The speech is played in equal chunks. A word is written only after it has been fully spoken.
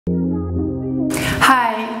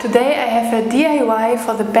Hi, today I have a DIY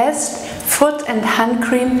for the best foot and hand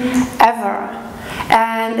cream ever.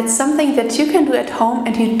 And it's something that you can do at home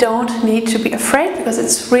and you don't need to be afraid because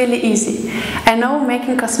it's really easy. I know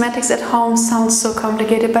making cosmetics at home sounds so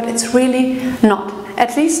complicated, but it's really not.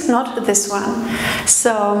 At least not this one.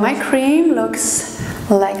 So my cream looks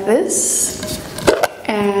like this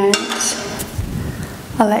and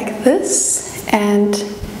like this. And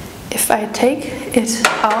if I take it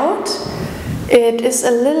out, it is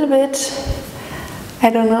a little bit, I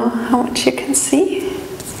don't know how much you can see.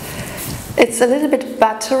 It's a little bit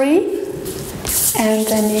buttery, and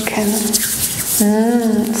then you can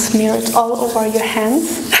smear it all over your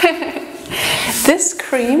hands. This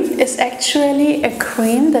cream is actually a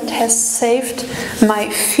cream that has saved my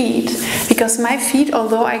feet, because my feet,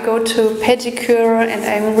 although I go to pedicure and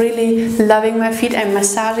I'm really loving my feet, I'm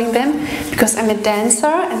massaging them because I'm a dancer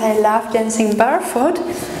and I love dancing barefoot,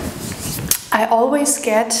 I always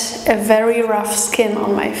get a very rough skin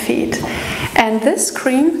on my feet. And this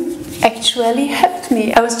cream actually helped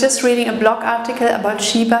me. I was just reading a blog article about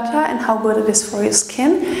shea butter and how good it is for your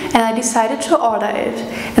skin, and I decided to order it.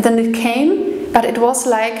 And then it came, but it was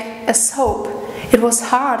like a soap. It was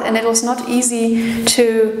hard and it was not easy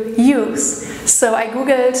to use. So I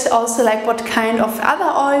googled also like what kind of other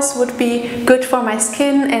oils would be good for my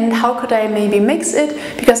skin and how could I maybe mix it,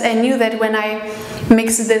 because I knew that when I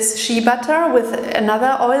mix this shea butter with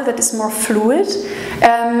another oil that is more fluid,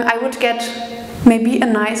 I would get maybe a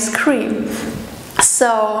nice cream.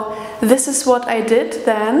 So this is what I did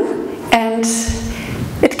then, and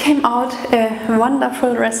it came out a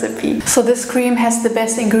wonderful recipe. So this cream has the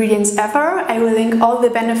best ingredients ever. I will link all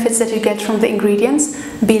the benefits that you get from the ingredients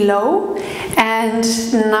below. And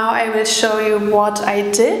now I will show you what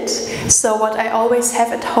I did. So what I always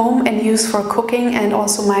have at home and use for cooking and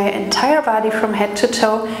also my entire body from head to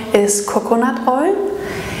toe is coconut oil.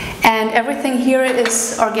 And everything here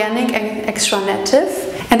is organic and extra native.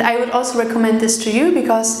 And I would also recommend this to you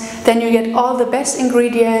because then you get all the best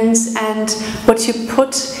ingredients, and what you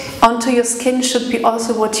put onto your skin should be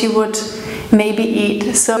also what you would maybe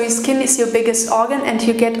eat. So your skin is your biggest organ and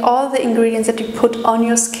you get all the ingredients that you put on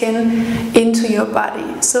your skin into your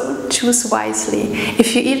body. So choose wisely.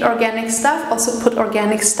 If you eat organic stuff, also put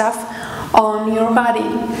organic stuff on your body.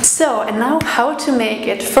 So, and now how to make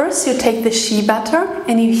it. First you take the shea butter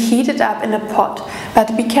and you heat it up in a pot.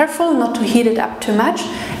 But be careful not to heat it up too much.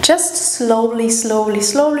 Just slowly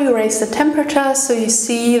raise the temperature so you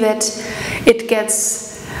see that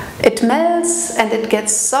it melts and it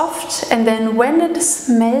gets soft, and then when it is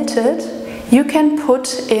melted you can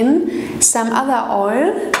put in some other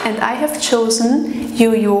oil, and I have chosen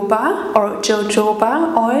jojoba or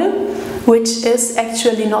jojoba oil, which is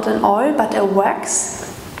actually not an oil but a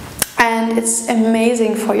wax, and it's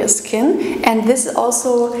amazing for your skin. And this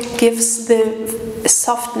also gives the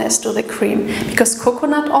softness to the cream, because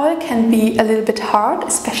coconut oil can be a little bit hard,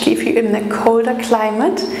 especially if you're in a colder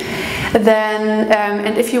climate. Then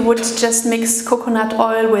and if you would just mix coconut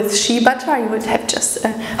oil with shea butter, you would have just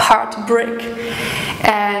a hard brick.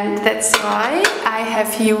 And that's why I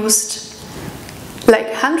have used like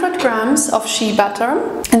 100 grams of shea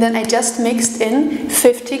butter, and then I just mixed in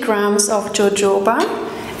 50 grams of jojoba,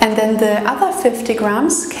 and then the other 50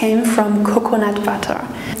 grams came from coconut butter.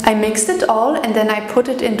 I mixed it all and then I put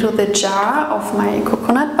it into the jar of my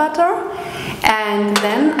coconut butter, and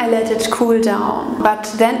then I let it cool down.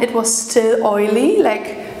 But then it was still oily,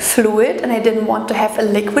 like fluid, and I didn't want to have a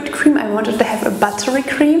liquid cream, I wanted to have a buttery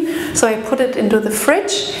cream. So I put it into the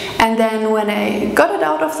fridge, and then when I got it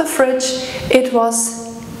out of the fridge, it was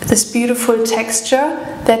this beautiful texture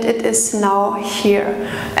that it is now here.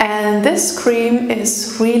 And this cream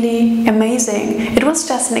is really amazing. It was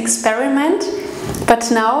just an experiment, but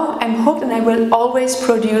now I'm hooked and I will always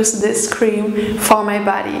produce this cream for my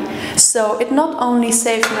body. So it not only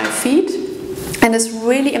saves my feet, and it's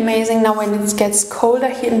really amazing now when it gets colder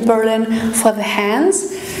here in Berlin for the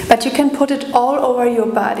hands, but you can put it all over your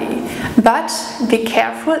body. But be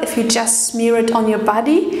careful, if you just smear it on your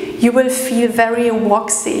body, you will feel very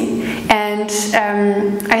waxy, and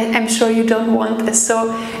I'm sure you don't want this.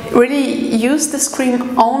 So really use this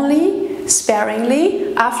cream only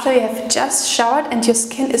sparingly after you have just showered and your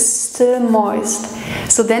skin is still moist.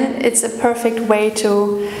 So then it's a perfect way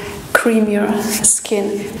to cream your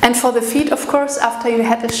skin. And for the feet, of course, after you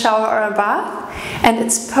had a shower or a bath, and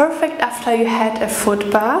it's perfect after you had a foot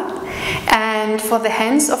bath. And for the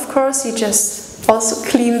hands, of course, you just also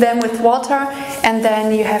clean them with water, and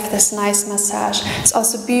then you have this nice massage. It's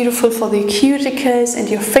also beautiful for the cuticles and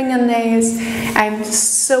your fingernails. I'm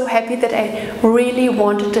so happy that I really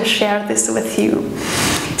wanted to share this with you.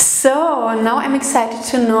 So So now I'm excited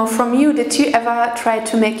to know from you, did you ever try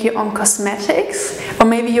to make your own cosmetics? Or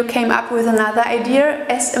maybe you came up with another idea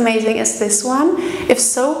as amazing as this one? If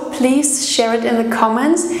so, please share it in the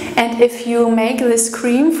comments. And if you make this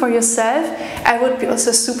cream for yourself, I would be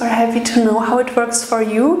also super happy to know how it works for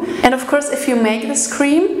you. And of course, if you make this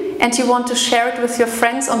cream and you want to share it with your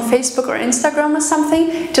friends on Facebook or Instagram or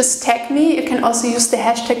something, just tag me. You can also use the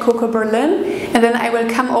hashtag Coco Berlin, and then I will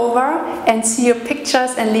come over and see your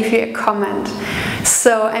pictures and leave you a comment.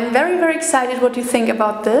 So I'm very, very excited what you think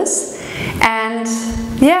about this. And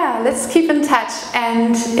yeah, let's keep in touch.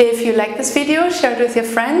 And if you like this video, share it with your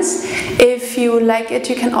friends. If you like it,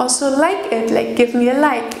 you can also like it, like give me a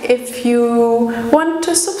like. If you want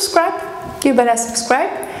to subscribe, you better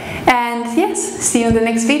subscribe. And yes, see you in the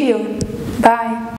next video. Bye.